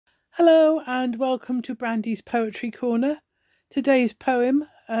Hello and welcome to Brandy's Poetry Corner. Today's poem,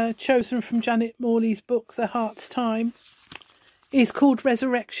 chosen from Janet Morley's book The Heart's Time, is called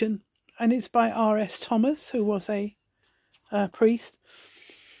Resurrection, and it's by R.S. Thomas, who was a priest.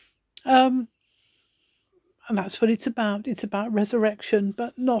 And that's what it's about. It's about resurrection,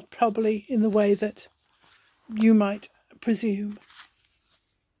 but not probably in the way that you might presume.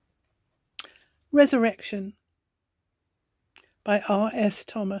 Resurrection by R.S.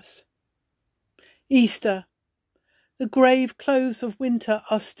 Thomas. Easter. The grave clothes of winter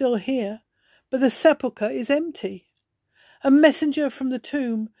are still here, but the sepulchre is empty. A messenger from the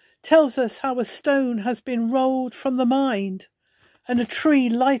tomb tells us how a stone has been rolled from the mind, and a tree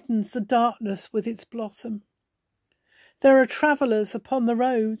lightens the darkness with its blossom. There are travellers upon the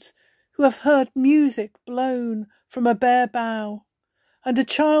roads who have heard music blown from a bare bough, and a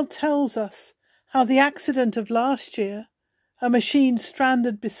child tells us how the accident of last year, a machine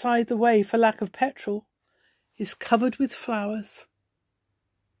stranded beside the way for lack of petrol, is covered with flowers.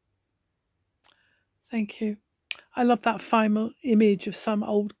 Thank you. I love that final image of some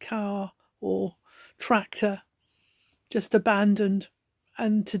old car or tractor just abandoned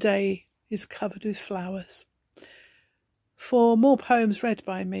and today is covered with flowers. For more poems read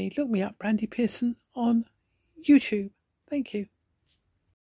by me, look me up, Brandy Pearson, on YouTube. Thank you.